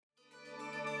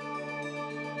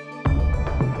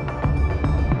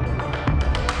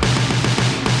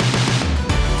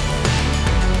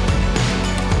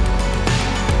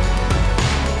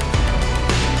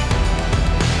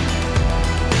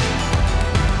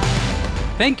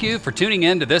Thank you for tuning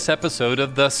in to this episode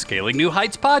of the Scaling New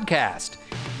Heights podcast.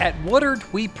 At Woodard,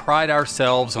 we pride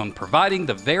ourselves on providing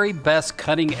the very best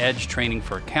cutting-edge training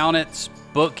for accountants,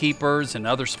 bookkeepers, and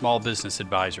other small business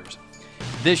advisors.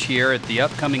 This year at the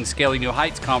upcoming Scaling New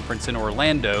Heights conference in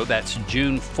Orlando, that's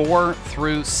June 4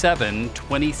 through 7,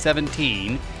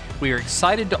 2017, we are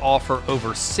excited to offer over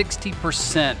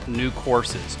 60% new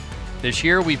courses. This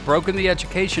year, we've broken the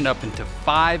education up into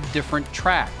 5 different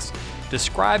tracks,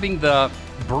 describing the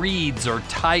breeds or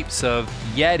types of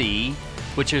Yeti,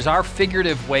 which is our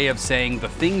figurative way of saying the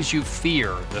things you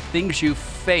fear, the things you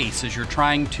face as you're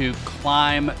trying to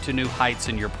climb to new heights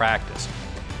in your practice.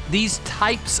 These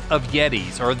types of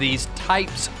Yetis, or these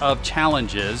types of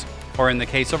challenges, or in the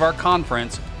case of our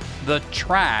conference, the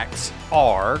tracks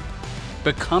are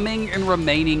becoming and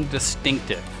remaining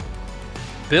distinctive,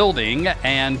 building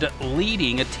and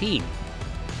leading a team,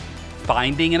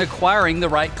 finding and acquiring the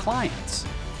right clients,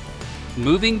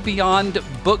 moving beyond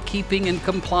bookkeeping and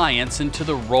compliance into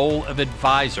the role of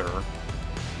advisor,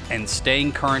 and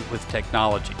staying current with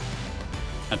technology.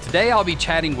 Now, today I'll be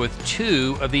chatting with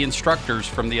 2 of the instructors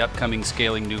from the upcoming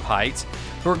Scaling New Heights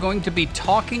who are going to be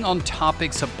talking on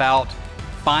topics about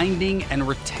finding and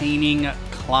retaining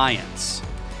clients.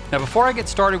 Now, before I get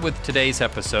started with today's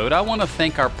episode, I want to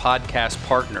thank our podcast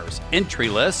partners,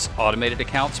 Entryless, Automated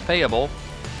Accounts Payable,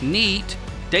 Neat,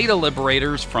 Data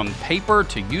Liberators from paper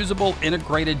to usable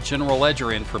integrated general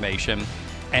ledger information,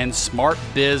 and Smart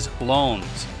Biz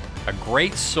Loans, a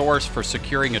great source for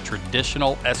securing a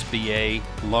traditional SBA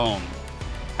loan.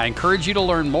 I encourage you to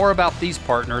learn more about these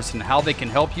partners and how they can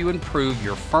help you improve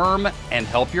your firm and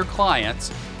help your clients.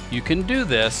 You can do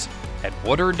this at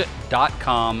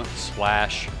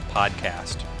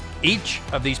woodard.com/podcast. Each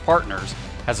of these partners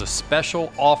has a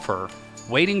special offer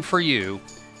waiting for you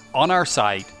on our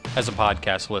site as a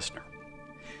podcast listener.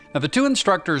 Now, the 2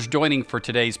 instructors joining for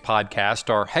today's podcast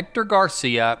are Hector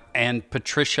Garcia and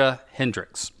Patricia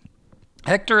Hendrix.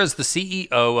 Hector is the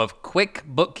CEO of Quick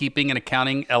Bookkeeping and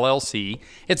Accounting, LLC.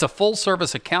 It's a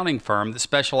full-service accounting firm that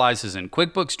specializes in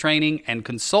QuickBooks training and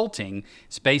consulting.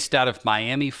 It's based out of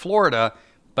Miami, Florida,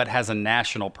 but has a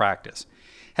national practice.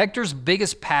 Hector's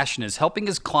biggest passion is helping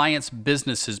his clients'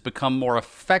 businesses become more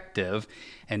effective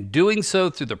and doing so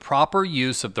through the proper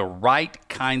use of the right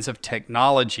kinds of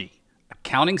technology,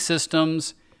 accounting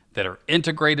systems that are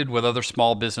integrated with other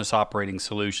small business operating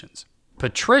solutions.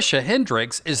 Patricia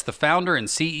Hendrix is the founder and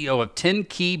CEO of 10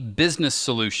 Key Business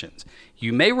Solutions.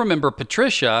 You may remember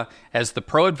Patricia as the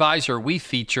pro advisor we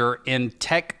feature in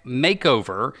Tech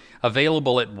Makeover,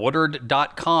 available at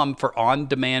woodard.com for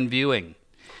on-demand viewing.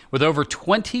 With over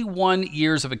 21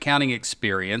 years of accounting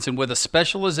experience and with a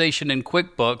specialization in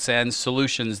QuickBooks and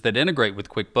solutions that integrate with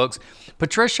QuickBooks,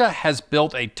 Patricia has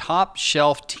built a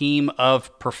top-shelf team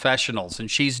of professionals,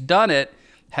 and she's done it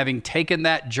having taken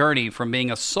that journey from being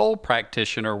a sole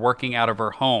practitioner working out of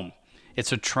her home.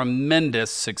 It's a tremendous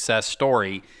success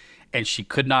story, and she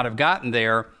could not have gotten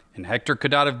there, and Hector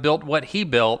could not have built what he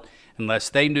built unless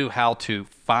they knew how to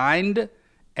find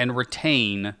and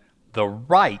retain the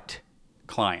right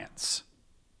clients.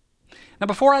 Now,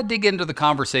 before I dig into the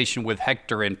conversation with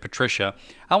Hector and Patricia,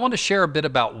 I want to share a bit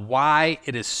about why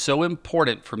it is so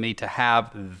important for me to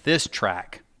have this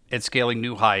track at Scaling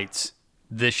New Heights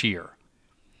this year.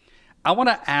 I want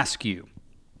to ask you,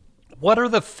 what are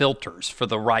the filters for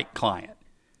the right client?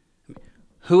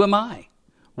 Who am I?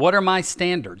 What are my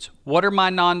standards? What are my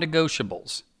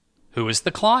non-negotiables? Who is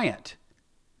the client?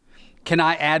 Can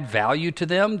I add value to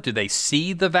them? Do they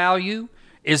see the value?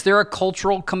 Is there a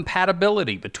cultural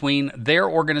compatibility between their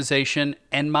organization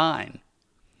and mine?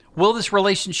 Will this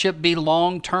relationship be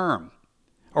long-term?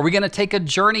 Are we going to take a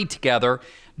journey together?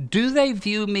 Do they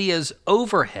view me as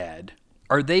overhead,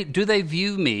 or do they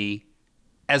view me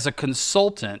as a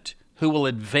consultant who will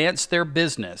advance their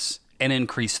business and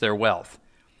increase their wealth?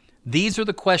 These are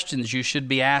the questions you should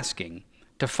be asking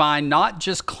to find not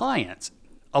just clients.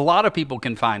 A lot of people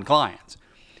can find clients,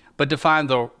 but to find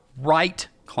the right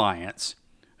clients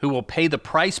who will pay the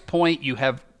price point you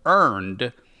have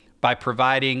earned by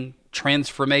providing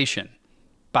transformation,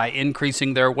 by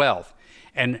increasing their wealth.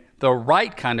 And the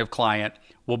right kind of client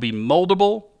will be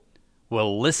moldable,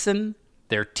 will listen,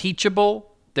 they're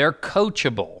teachable, they're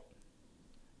coachable,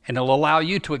 and it'll allow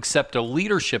you to accept a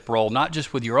leadership role, not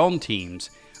just with your own teams,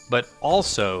 but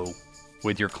also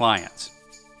with your clients.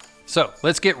 So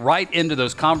let's get right into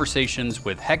those conversations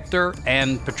with Hector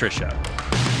and Patricia.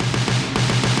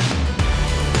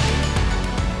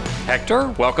 Hector,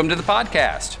 welcome to the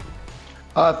podcast.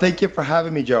 Thank you for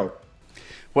having me, Joe.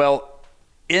 Well,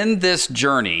 in this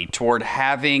journey toward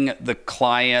having the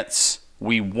clients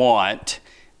we want,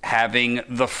 having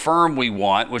the firm we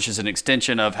want, which is an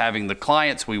extension of having the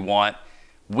clients we want,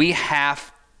 we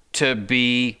have to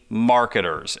be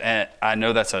marketers. And I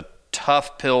know that's a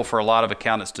tough pill for a lot of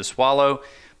accountants to swallow,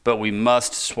 but we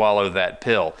must swallow that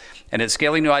pill. And at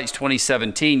Scaling New Heights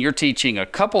 2017, you're teaching a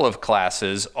couple of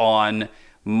classes on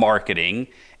marketing,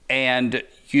 and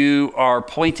you are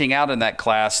pointing out in that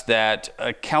class that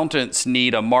accountants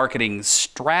need a marketing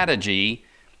strategy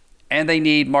and they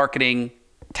need marketing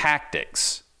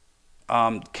tactics.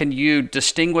 Can you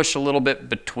distinguish a little bit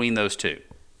between those two?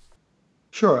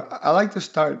 Sure. I like to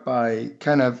start by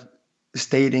kind of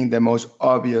stating the most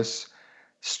obvious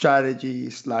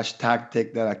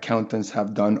strategy/tactic that accountants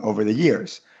have done over the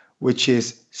years, which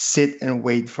is sit and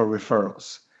wait for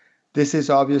referrals. This is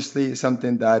obviously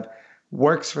something that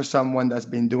works for someone that's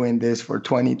been doing this for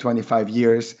 20, 25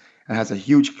 years and has a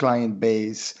huge client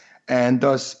base and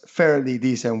does fairly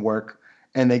decent work,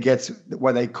 and they get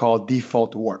what they call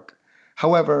default work.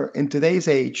 However, in today's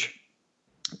age,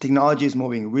 technology is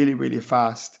moving really, really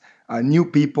fast. New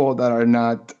people that are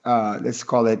not, let's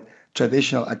call it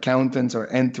traditional accountants, are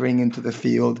entering into the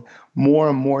field. More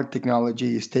and more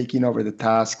technology is taking over the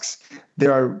tasks.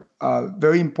 There are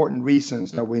very important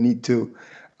reasons that we need to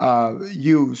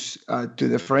use to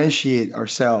differentiate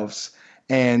ourselves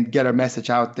and get our message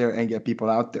out there and get people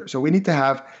out there. So we need to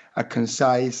have a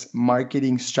concise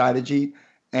marketing strategy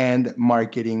and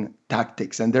marketing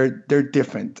tactics, and they're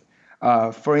different.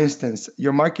 For instance,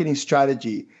 your marketing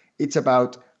strategy, it's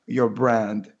about your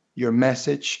brand, your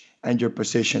message, and your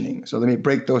positioning. So let me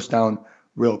break those down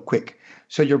real quick.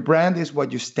 So your brand is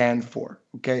what you stand for,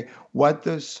 okay? What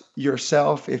does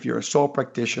yourself, if you're a sole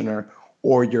practitioner,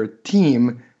 or your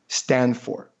team stand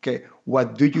for, okay?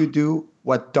 What do you do?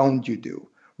 What don't you do?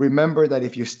 Remember that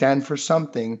if you stand for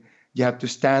something, you have to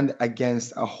stand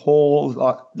against a whole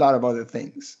lot of other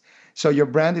things. So your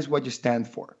brand is what you stand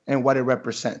for and what it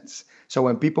represents. So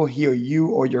when people hear you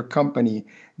or your company,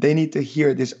 they need to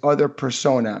hear this other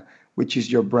persona, which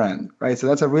is your brand, right? So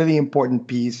that's a really important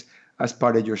piece as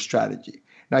part of your strategy.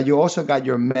 Now, you also got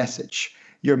your message.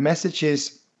 Your message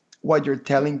is what you're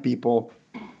telling people,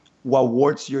 what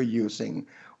words you're using,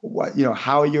 what,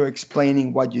 how you're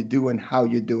explaining what you do and how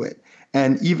you do it.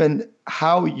 And even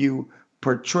how you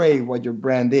portray what your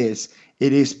brand is,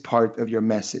 it is part of your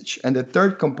message. And the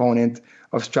third component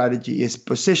of strategy is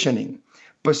positioning.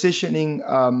 Positioning,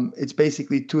 it's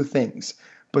basically two things.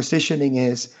 Positioning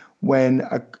is when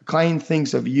a client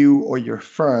thinks of you or your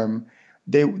firm,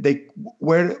 they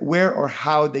where or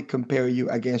how they compare you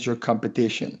against your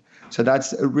competition. So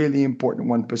that's a really important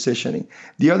one, positioning.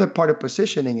 The other part of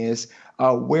positioning is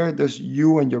where does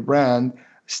you and your brand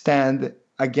stand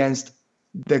against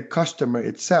the customer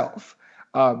itself?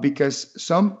 Because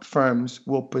some firms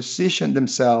will position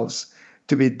themselves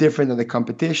to be different than the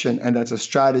competition, and that's a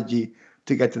strategy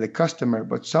to get to the customer.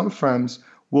 But some firms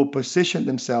will position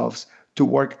themselves to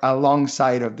work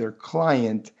alongside of their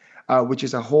client, which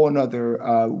is a whole other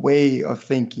way of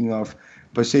thinking of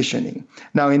positioning.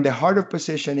 Now, in the heart of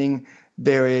positioning,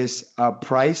 there is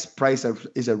price. Price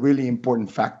is a really important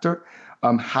factor.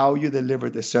 How you deliver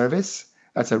the service,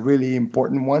 that's a really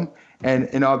important one.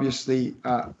 And obviously,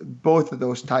 both of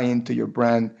those tie into your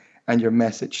brand and your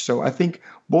message. So I think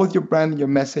both your brand and your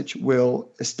message will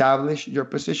establish your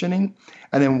positioning.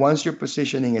 And then once your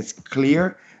positioning is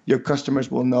clear, your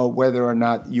customers will know whether or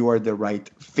not you are the right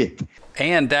fit.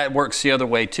 And that works the other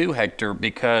way too, Hector,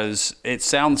 because it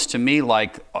sounds to me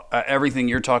like everything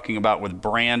you're talking about with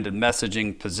brand and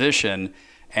messaging, position,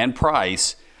 and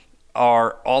price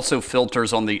are also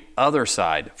filters on the other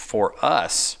side for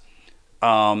us.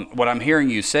 What I'm hearing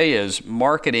you say is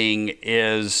marketing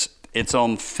is its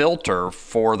own filter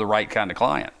for the right kind of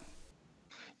client.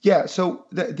 Yeah, so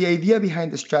the idea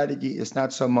behind the strategy is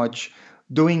not so much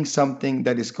doing something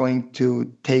that is going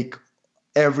to take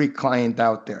every client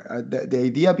out there. The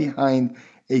idea behind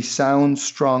a sound,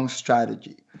 strong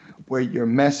strategy where your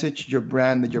message, your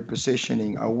brand, and your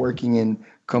positioning are working in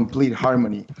complete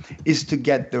harmony is to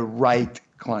get the right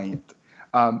client.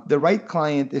 The right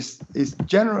client is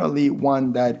generally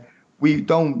one that we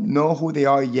don't know who they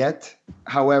are yet.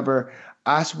 However,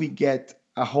 as we get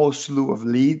a whole slew of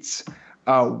leads,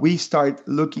 we start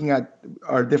looking at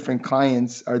our different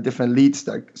clients, our different leads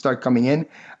that start coming in,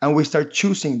 and we start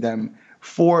choosing them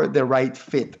for the right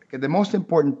fit. Okay, the most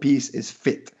important piece is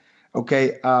fit.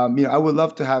 Okay, I would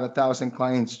love to have 1,000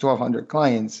 clients, 1,200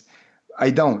 clients. I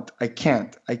don't. I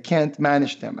can't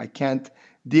manage them. I can't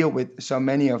deal with so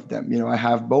many of them. I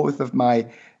have both of my,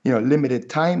 limited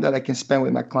time that I can spend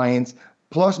with my clients,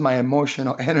 plus my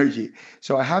emotional energy.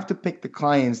 So I have to pick the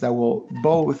clients that will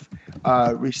both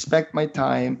respect my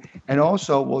time and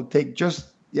also will take just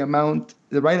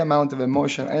the right amount of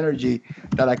emotional energy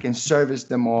that I can service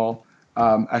them all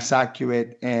as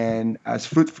accurate and as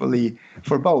fruitfully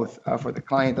for both, for the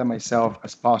client and myself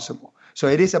as possible. So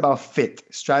it is about fit.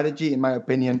 Strategy, in my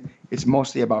opinion, is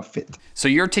mostly about fit. So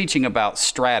you're teaching about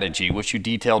strategy, which you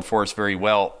detailed for us very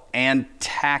well, and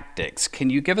tactics. Can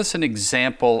you give us an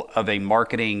example of a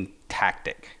marketing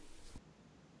tactic?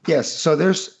 Yes, so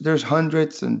there's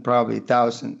hundreds and probably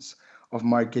thousands of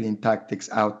marketing tactics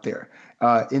out there.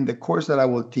 In the course that I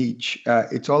will teach,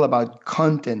 it's all about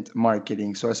content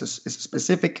marketing. So it's a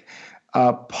specific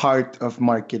part of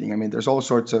marketing. I mean, there's all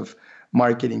sorts of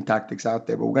marketing tactics out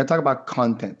there, but we're going to talk about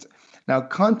content. Now,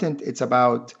 content, it's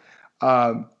about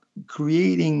uh,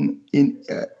 creating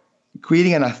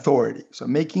creating an authority. So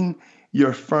making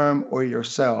your firm or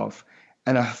yourself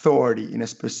an authority in a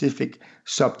specific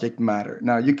subject matter.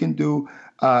 Now, you can do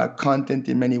content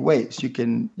in many ways. You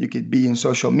could be in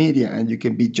social media, and you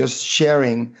can be just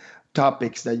sharing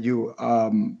topics that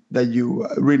you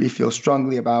really feel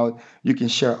strongly about. You can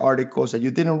share articles that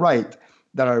you didn't write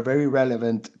that are very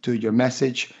relevant to your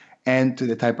message and to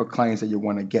the type of clients that you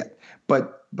want to get.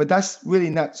 But that's really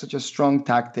not such a strong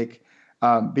tactic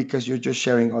because you're just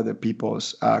sharing other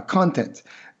people's content.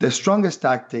 The strongest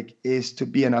tactic is to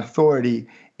be an authority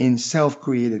in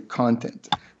self-created content.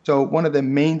 So one of the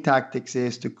main tactics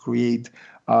is to create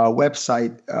a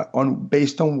website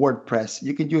based on WordPress.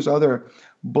 You can use other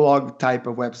blog type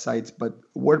of websites, but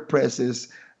WordPress is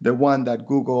the one that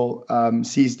Google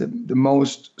sees the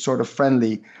most sort of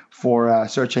friendly for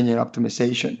search engine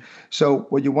optimization. So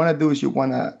what you want to do is you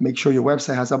want to make sure your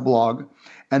website has a blog,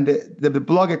 and the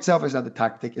blog itself is not the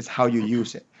tactic, it's how you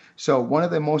use it. So one of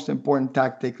the most important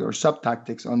tactics or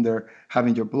sub-tactics under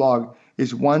having your blog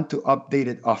is one, to update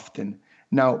it often.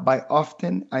 Now, by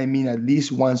often, I mean at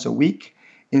least once a week,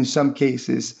 in some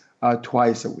cases,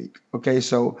 twice a week. Okay,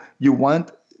 so you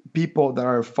want people that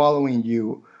are following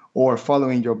you or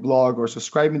following your blog or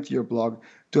subscribing to your blog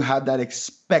to have that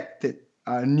expected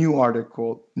new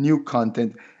article, new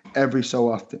content every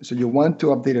so often. So you want to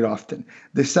update it often.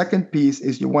 The second piece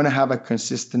is you want to have a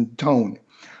consistent tone.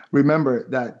 Remember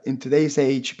that in today's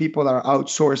age, people are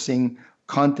outsourcing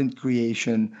content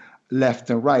creation left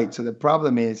and right. So the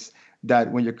problem is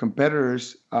that when your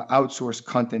competitors outsource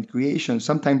content creation,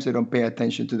 sometimes they don't pay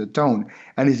attention to the tone.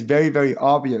 And it's very, very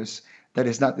obvious that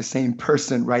it's not the same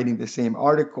person writing the same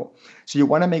article. So you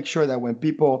want to make sure that when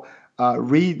people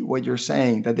read what you're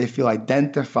saying, that they feel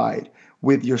identified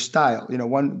with your style. You know,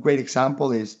 one great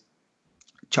example is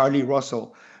Charlie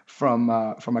Russell from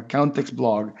Accountex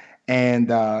blog and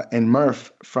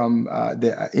Murph from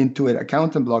the Intuit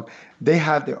Accountant blog. They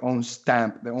have their own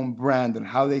stamp, their own brand on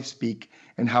how they speak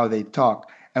and how they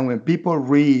talk. And when people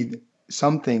read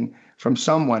something from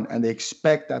someone and they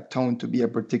expect that tone to be a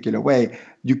particular way,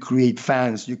 you create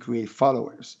fans, you create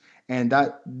followers. And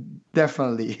that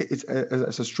definitely is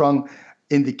a strong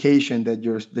indication that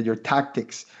your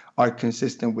tactics are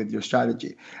consistent with your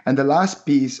strategy. And the last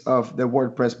piece of the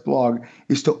WordPress blog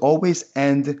is to always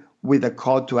end with a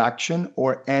call to action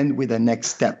or end with the next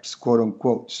steps, quote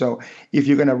unquote. So if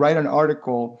you're going to write an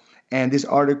article and this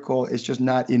article is just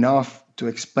not enough to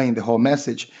explain the whole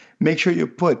message, make sure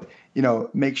you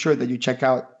make sure that you check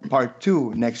out part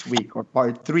 2 next week or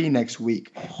part 3 next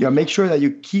week. Make sure that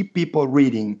you keep people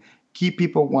reading, keep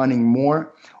people wanting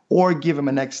more, or give them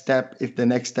a next step if the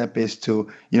next step is to,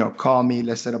 call me,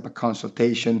 let's set up a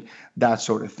consultation, that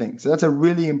sort of thing. So that's a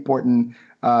really important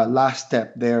last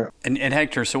step there. And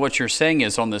Hector, so what you're saying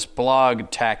is on this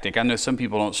blog tactic, I know some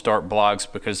people don't start blogs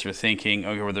because they're thinking,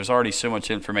 okay, well, there's already so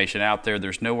much information out there.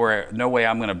 There's no way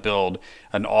I'm going to build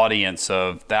an audience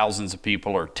of thousands of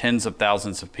people or tens of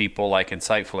thousands of people like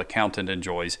Insightful Accountant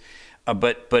enjoys.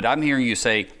 But I'm hearing you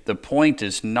say the point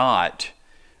is not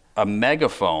a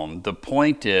megaphone. The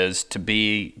point is to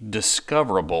be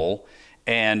discoverable.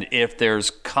 And if there's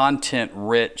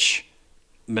content-rich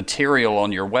material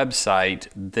on your website,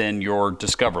 then you're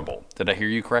discoverable. Did I hear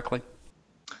you correctly?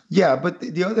 Yeah, but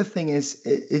the other thing is,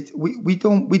 we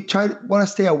want to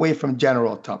stay away from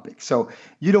general topics. So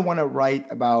you don't want to write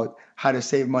about how to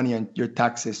save money on your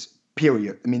taxes,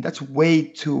 period. I mean, that's way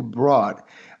too broad.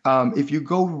 If you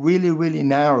go really, really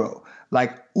narrow,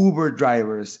 like Uber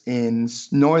drivers in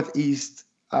Northeast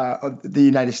of the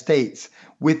United States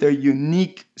with their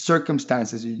unique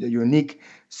circumstances, their unique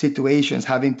situations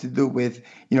having to do with,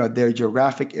 their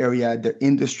geographic area, their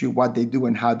industry, what they do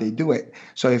and how they do it.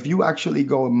 So if you actually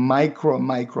go micro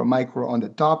on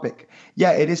the topic,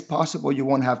 yeah, it is possible you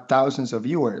won't have thousands of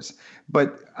viewers,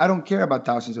 but I don't care about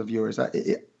thousands of viewers.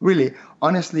 Really,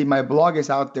 honestly, my blog is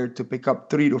out there to pick up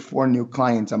 3 to 4 new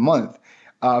clients a month.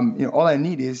 All I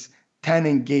need is 10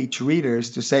 engaged readers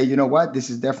to say, you know what, this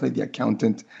is definitely the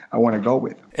accountant I want to go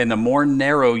with. And the more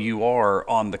narrow you are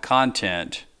on the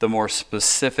content, the more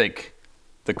specific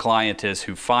the client is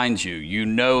who finds you. You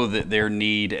know that their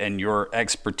need and your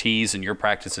expertise and your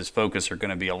practice's focus are going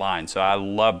to be aligned. So I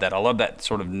love that. I love that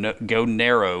sort of go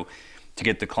narrow to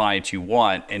get the client you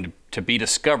want and to be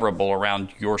discoverable around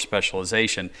your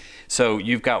specialization. So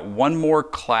you've got one more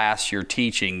class you're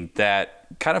teaching that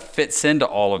kind of fits into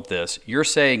all of this. You're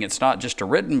saying it's not just a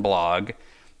written blog,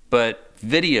 but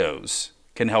videos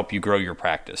can help you grow your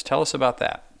practice. Tell us about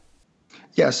that.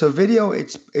 Yeah, so video,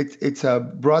 it's a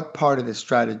broad part of the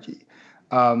strategy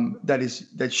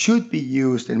that should be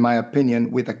used, in my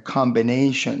opinion, with a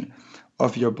combination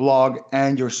of your blog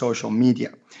and your social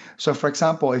media. So, for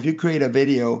example, if you create a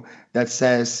video that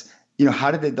says,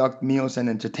 how to deduct meals and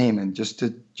entertainment,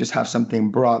 just have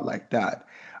something broad like that.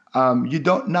 You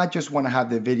don't not just want to have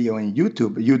the video in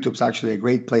YouTube. YouTube's actually a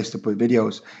great place to put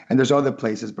videos, and there's other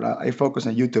places, but I focus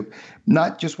on YouTube.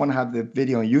 Not just want to have the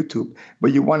video on YouTube,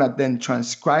 but you want to then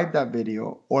transcribe that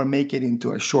video or make it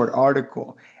into a short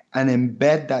article and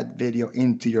embed that video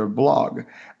into your blog,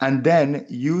 and then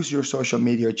use your social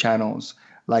media channels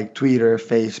like Twitter,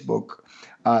 Facebook,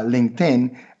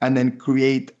 LinkedIn, and then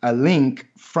create a link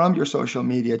from your social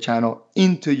media channel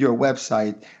into your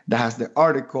website that has the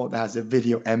article, that has the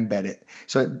video embedded.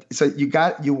 So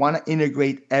you want to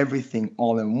integrate everything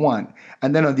all in one.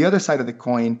 And then on the other side of the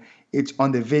coin, it's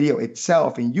on the video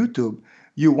itself in YouTube.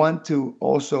 You want to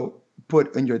also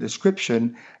put in your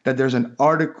description that there's an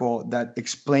article that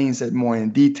explains it more in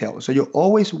detail. So you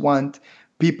always want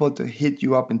people to hit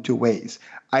you up in two ways: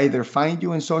 either find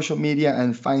you in social media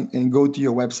and go to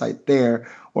your website there,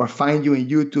 or find you in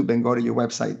YouTube and go to your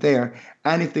website there.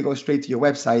 And if they go straight to your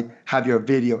website, have your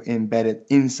video embedded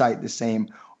inside the same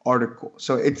article.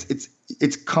 So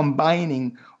it's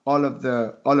combining all of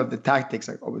the tactics,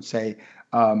 I would say,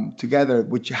 together,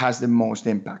 which has the most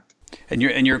impact. And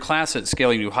your class at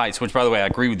Scaling New Heights, which, by the way, I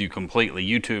agree with you completely.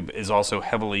 YouTube is also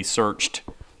heavily searched,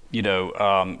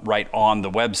 right on the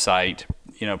website.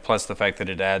 Plus the fact that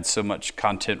it adds so much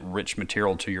content-rich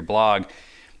material to your blog.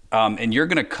 And you're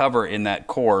going to cover in that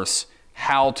course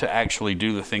how to actually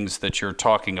do the things that you're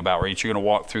talking about, right? You're going to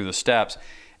walk through the steps.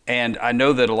 And I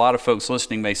know that a lot of folks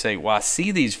listening may say, well, I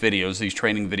see these videos, these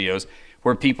training videos,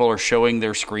 where people are showing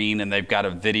their screen and they've got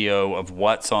a video of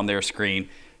what's on their screen.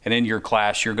 And in your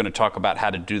class, you're going to talk about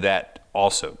how to do that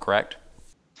also, correct?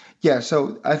 Yeah,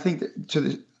 so I think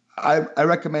I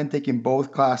recommend taking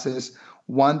both classes.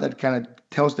 One that kind of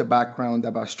tells the background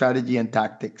about strategy and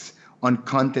tactics on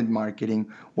content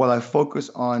marketing, while I focus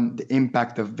on the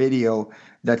impact of video.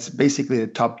 That's basically the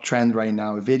top trend right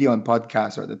now. Video and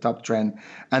podcasts are the top trend.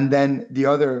 And then the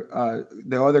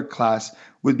other class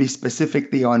would be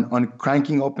specifically on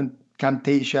cranking open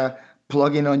Camtasia,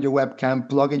 plugging on your webcam,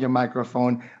 plugging your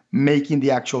microphone, making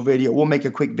the actual video. We'll make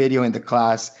a quick video in the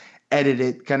class, edit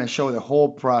it, kind of show the whole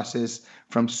process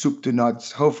from soup to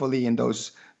nuts. Hopefully in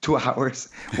those 2 hours,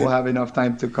 we'll have enough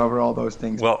time to cover all those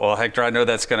things. Well, Hector, I know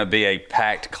that's going to be a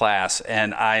packed class,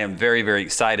 and I am very, very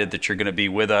excited that you're going to be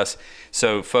with us.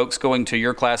 So folks going to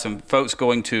your class and folks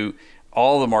going to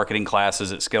all the marketing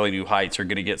classes at Scaling New Heights are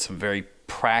going to get some very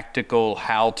practical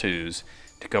how-tos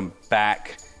to come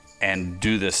back and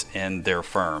do this in their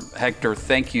firm. Hector,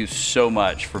 thank you so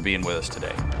much for being with us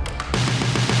today.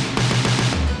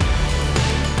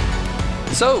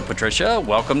 So, Patricia,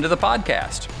 welcome to the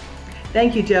podcast.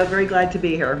 Thank you, Joe. Very glad to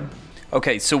be here.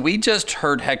 Okay, so we just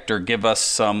heard Hector give us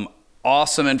some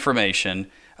awesome information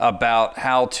about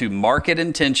how to market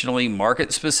intentionally,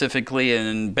 market specifically,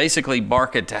 and basically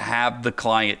market to have the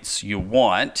clients you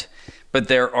want. But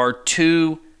there are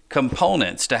two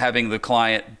components to having the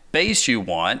client base you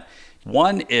want.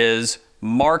 One is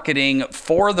marketing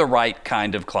for the right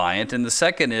kind of client, and the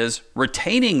second is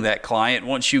retaining that client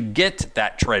once you get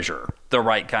that treasure, the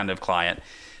right kind of client.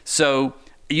 So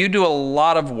you do a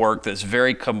lot of work that's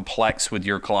very complex with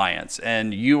your clients,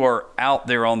 and you are out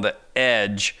there on the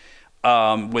edge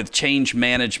with change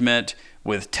management,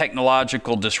 with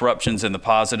technological disruptions in the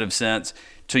positive sense,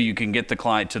 till you can get the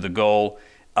client to the goal.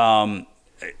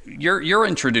 You're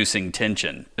introducing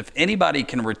tension. If anybody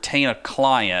can retain a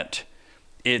client,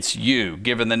 it's you,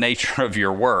 given the nature of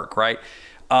your work, right?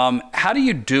 How do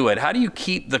you do it? How do you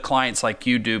keep the clients like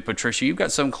you do, Patricia? You've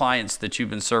got some clients that you've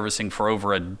been servicing for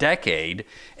over a decade,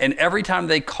 and every time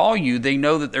they call you, they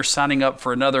know that they're signing up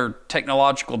for another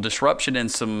technological disruption and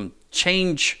some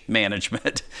change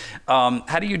management.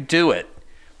 How do you do it?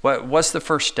 What's the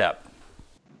first step?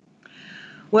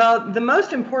 Well, the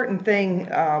most important thing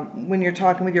when you're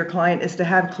talking with your client is to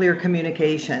have clear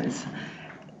communications.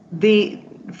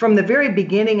 from the very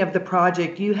beginning of the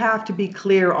project, you have to be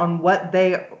clear on what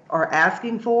they are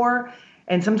asking for.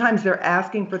 And sometimes they're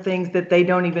asking for things that they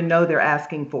don't even know they're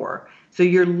asking for. So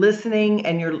you're listening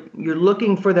and you're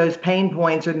looking for those pain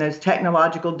points or those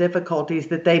technological difficulties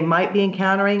that they might be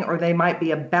encountering or they might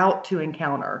be about to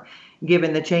encounter,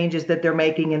 given the changes that they're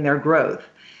making in their growth.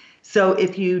 So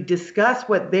if you discuss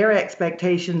what their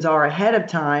expectations are ahead of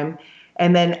time,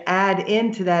 and then add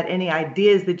into that any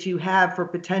ideas that you have for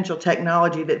potential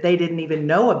technology that they didn't even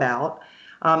know about,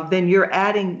 then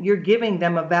you're giving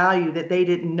them a value that they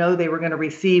didn't know they were going to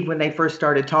receive when they first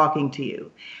started talking to you.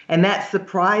 And that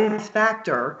surprise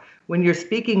factor when you're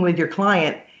speaking with your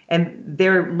client and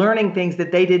they're learning things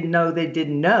that they didn't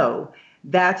know,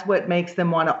 that's what makes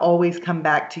them want to always come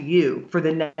back to you for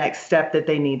the next step that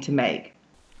they need to make.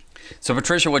 So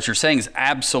Patricia, what you're saying is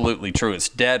absolutely true. It's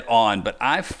dead on. But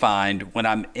I find when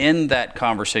I'm in that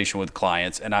conversation with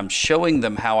clients and I'm showing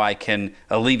them how I can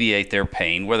alleviate their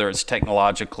pain, whether it's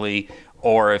technologically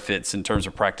or if it's in terms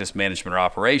of practice management or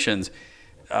operations,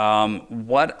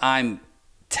 what I'm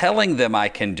telling them I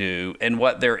can do and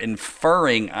what they're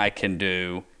inferring I can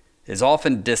do is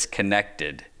often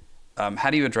disconnected.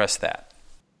 How do you address that?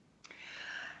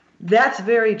 That's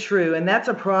very true, and that's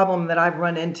a problem that I've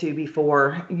run into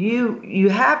before. You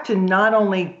have to not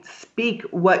only speak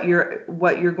what you're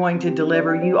going to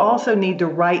deliver, you also need to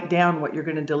write down what you're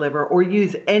going to deliver or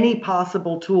use any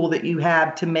possible tool that you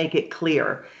have to make it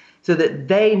clear so that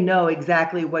they know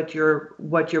exactly what you're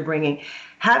bringing.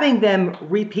 Having them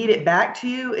repeat it back to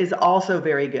you is also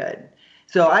very good.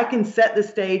 So I can set the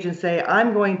stage and say,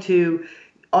 I'm going to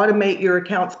automate your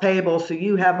accounts payable so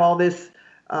you have all this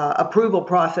approval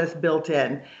process built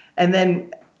in, and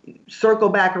then circle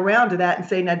back around to that and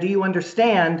say, now, do you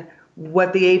understand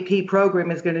what the AP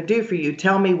program is going to do for you?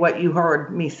 Tell me what you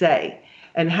heard me say,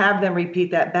 and have them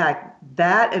repeat that back.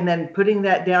 That, and then putting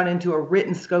that down into a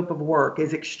written scope of work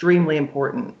is extremely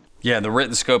important. Yeah, the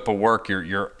written scope of work,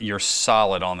 you're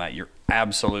solid on that. You're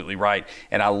absolutely right.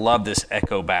 And I love this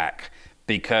echo back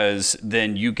because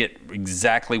then you get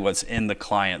exactly what's in the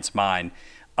client's mind.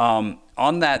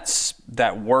 On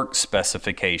that work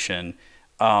specification,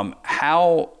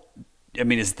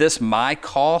 is this my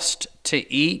cost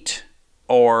to eat,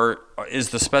 or is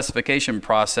the specification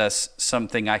process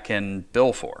something I can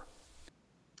bill for?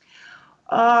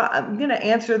 I'm going to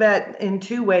answer that in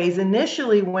two ways.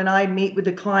 Initially, when I meet with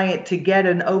the client to get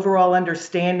an overall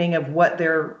understanding of what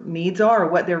their needs are or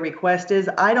what their request is,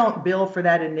 I don't bill for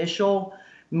that initial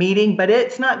meeting, but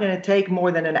it's not going to take more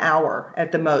than an hour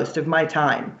at the most of my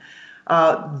time.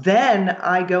 Then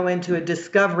I go into a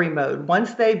discovery mode.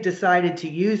 Once they've decided to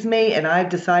use me and I've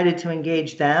decided to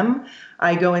engage them,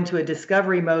 I go into a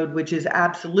discovery mode, which is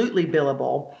absolutely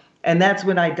billable. And that's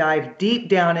when I dive deep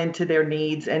down into their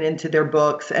needs and into their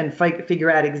books and figure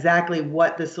out exactly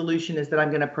what the solution is that I'm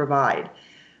going to provide.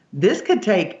 This could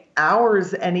take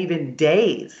hours and even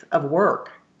days of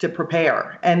work to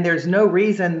prepare. And there's no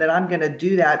reason that I'm going to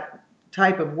do that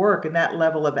type of work and that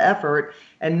level of effort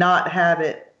and not have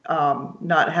it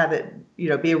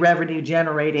be a revenue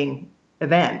generating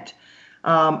event.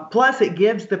 Plus it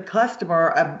gives the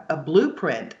customer a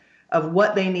blueprint of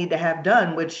what they need to have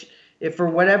done, which if for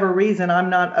whatever reason I'm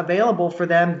not available for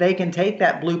them, they can take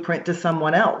that blueprint to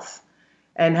someone else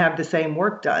and have the same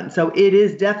work done. So it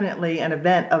is definitely an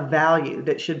event of value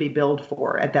that should be billed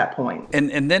for at that point.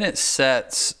 And then it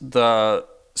sets the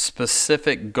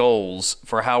specific goals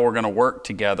for how we're going to work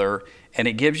together, and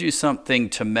it gives you something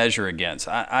to measure against.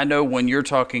 I know when you're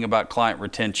talking about client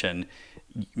retention,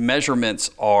 measurements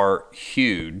are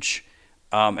huge,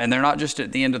 and they're not just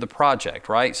at the end of the project,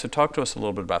 right? So talk to us a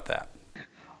little bit about that.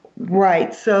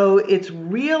 Right. So it's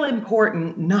real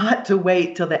important not to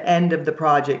wait till the end of the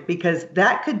project, because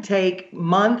that could take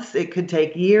months. It could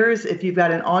take years. If you've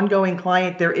got an ongoing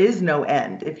client, there is no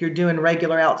end if you're doing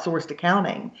regular outsourced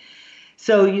accounting.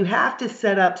 So you have to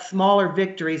set up smaller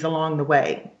victories along the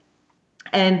way.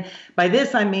 And by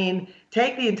this, I mean,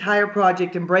 take the entire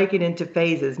project and break it into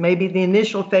phases. Maybe the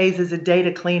initial phase is a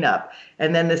data cleanup,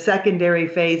 and then the secondary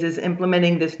phase is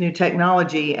implementing this new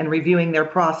technology and reviewing their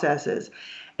processes.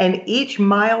 And each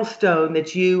milestone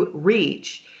that you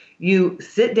reach, you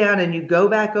sit down and you go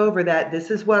back over that. This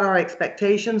is what our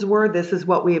expectations were. This is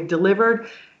what we have delivered.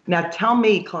 Now tell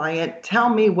me, client, tell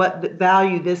me what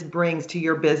value this brings to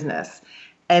your business.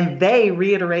 And they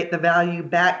reiterate the value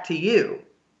back to you.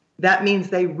 That means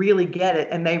they really get it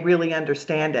and they really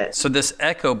understand it. So this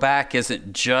echo back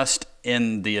isn't just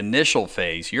in the initial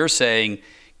phase. You're saying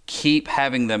keep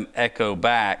having them echo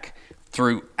back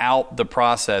throughout the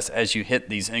process as you hit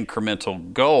these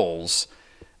incremental goals.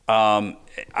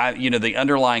 The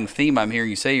underlying theme I'm hearing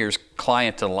you say here is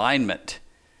client alignment.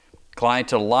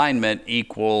 Client alignment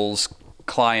equals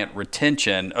client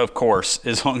retention, of course,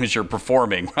 as long as you're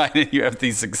performing, right? And you have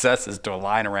these successes to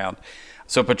align around.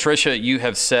 So Patricia, you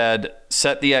have said,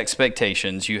 set the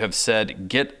expectations. You have said,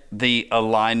 get the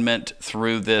alignment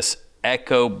through this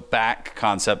echo back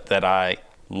concept that I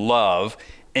love.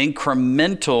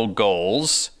 Incremental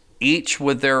goals, each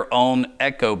with their own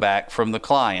echo back from the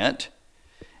client.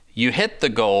 You hit the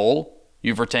goal,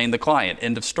 you've retained the client.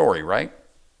 End of story, right?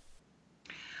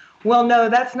 Well, no,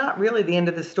 that's not really the end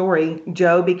of the story,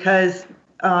 Joe, because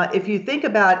if you think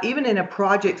about even in a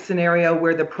project scenario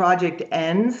where the project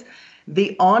ends,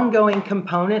 the ongoing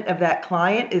component of that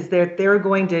client is that they're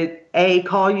going to A,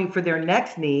 call you for their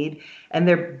next need, and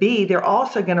they're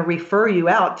also going to refer you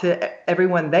out to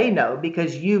everyone they know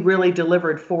because you really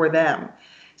delivered for them.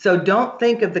 So don't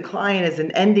think of the client as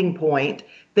an ending point.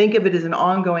 Think of it as an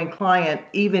ongoing client,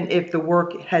 even if the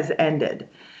work has ended.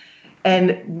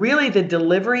 And really the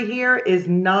delivery here is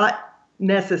not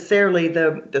necessarily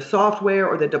the software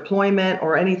or the deployment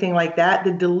or anything like that.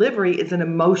 The delivery is an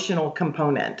emotional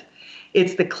component.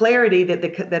 It's the clarity that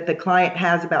the client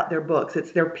has about their books.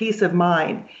 It's their peace of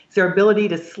mind. It's their ability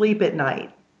to sleep at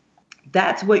night.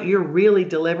 That's what you're really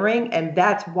delivering, and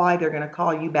that's why they're going to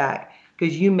call you back,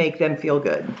 because you make them feel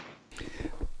good.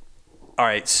 All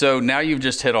right, so now you've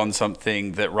just hit on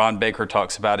something that Ron Baker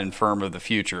talks about in Firm of the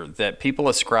Future, that people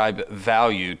ascribe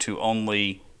value to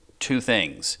only two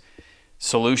things: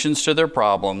 solutions to their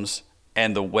problems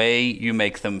and the way you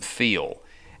make them feel.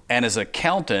 And as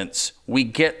accountants, we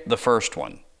get the first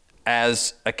one.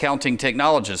 As accounting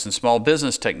technologists and small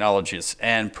business technologists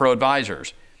and pro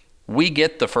advisors, we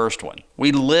get the first one.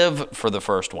 We live for the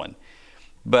first one.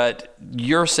 But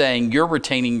you're saying you're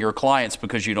retaining your clients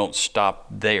because you don't stop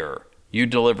there. You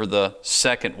deliver the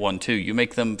second one too. You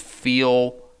make them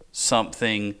feel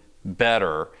something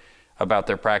better about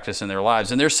their practice and their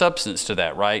lives. And there's substance to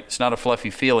that, right? It's not a fluffy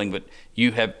feeling, but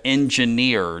you have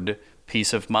engineered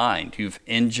peace of mind. You've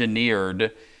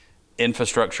engineered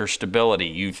infrastructure stability.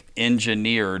 You've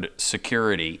engineered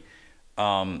security.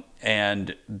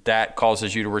 And that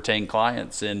causes you to retain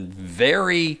clients in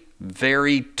very,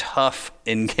 very tough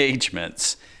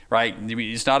engagements, right?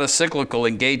 It's not a cyclical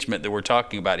engagement that we're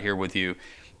talking about here with you.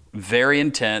 Very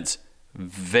intense,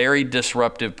 very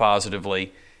disruptive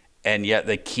positively, and yet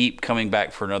they keep coming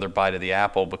back for another bite of the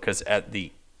apple because at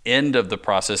the end of the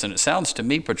process, and it sounds to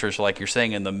me, Patricia, like you're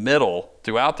saying in the middle,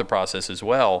 throughout the process as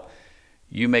well,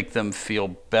 you make them feel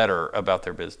better about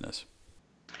their business.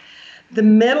 The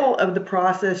middle of the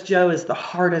process, Joe, is the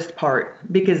hardest part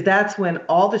because that's when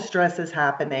all the stress is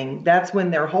happening. That's when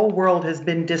their whole world has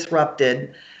been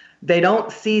disrupted. They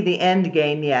don't see the end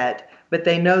game yet, but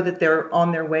they know that they're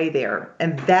on their way there.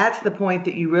 And that's the point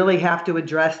that you really have to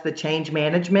address the change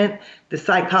management, the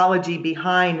psychology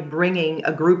behind bringing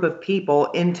a group of people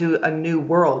into a new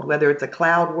world, whether it's a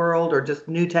cloud world or just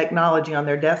new technology on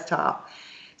their desktop.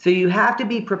 So you have to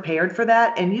be prepared for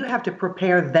that, and you have to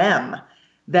prepare them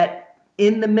that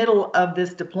in the middle of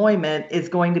this deployment is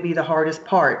going to be the hardest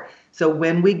part. So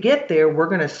when we get there, we're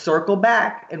going to circle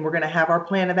back and we're going to have our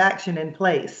plan of action in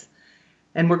place.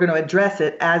 And we're going to address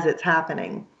it as it's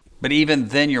happening. But even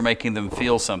then, you're making them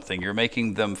feel something. You're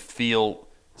making them feel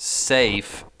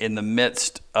safe in the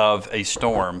midst of a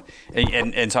storm.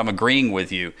 And so I'm agreeing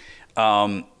with you.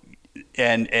 And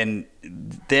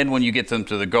then when you get them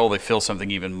to the goal, they feel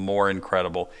something even more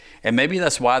incredible. And maybe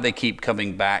that's why they keep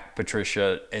coming back,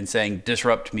 Patricia, and saying,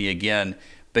 disrupt me again,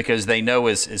 because they know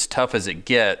as tough as it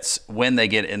gets, when they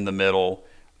get in the middle,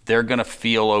 they're going to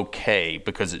feel okay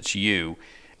because it's you.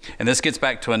 And this gets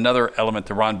back to another element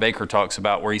that Ron Baker talks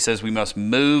about, where he says we must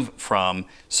move from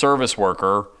service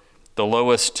worker, the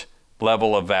lowest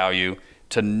level of value,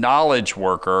 to knowledge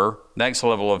worker, next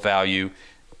level of value,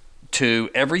 to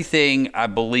everything I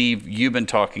believe you've been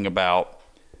talking about,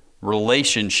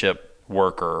 relationship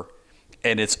worker.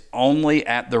 And it's only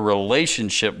at the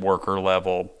relationship worker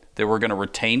level that we're going to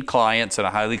retain clients in a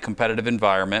highly competitive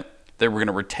environment, that we're going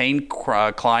to retain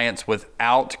clients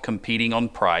without competing on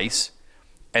price,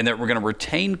 and that we're going to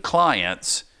retain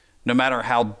clients no matter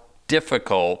how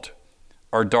difficult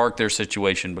or dark their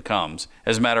situation becomes.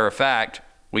 As a matter of fact,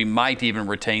 we might even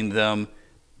retain them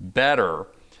better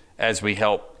as we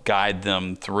help guide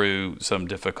them through some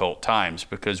difficult times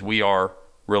because we are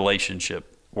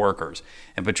relationship workers.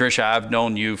 And Patricia, I've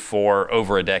known you for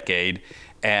over a decade,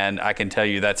 and I can tell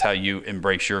you that's how you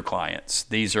embrace your clients.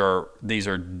 These are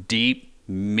deep,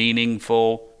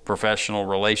 meaningful, professional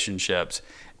relationships.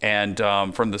 And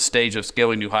from the stage of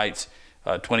Scaling New Heights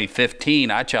 2015,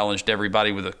 I challenged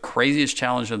everybody with the craziest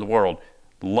challenge in the world: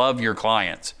 love your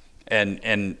clients.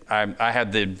 And I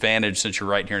had the advantage, since you're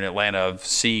right here in Atlanta, of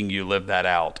seeing you live that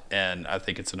out. And I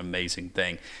think it's an amazing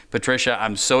thing. Patricia,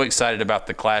 I'm so excited about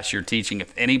the class you're teaching.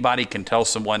 If anybody can tell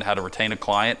someone how to retain a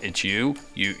client, it's you.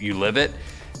 You live it.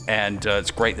 And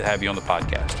it's great to have you on the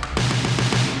podcast.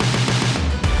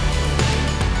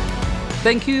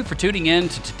 Thank you for tuning in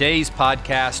to today's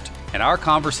podcast and our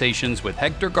conversations with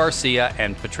Hector Garcia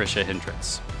and Patricia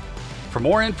Hendrix. For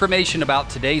more information about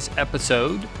today's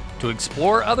episode, to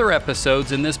explore other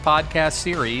episodes in this podcast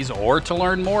series, or to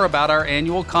learn more about our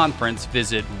annual conference,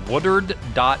 visit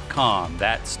woodard.com.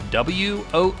 That's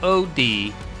WOODARD.com.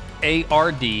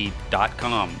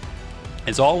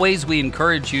 As always, we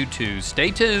encourage you to stay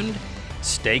tuned,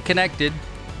 stay connected,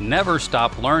 never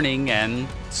stop learning, and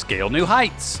scale new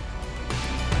heights.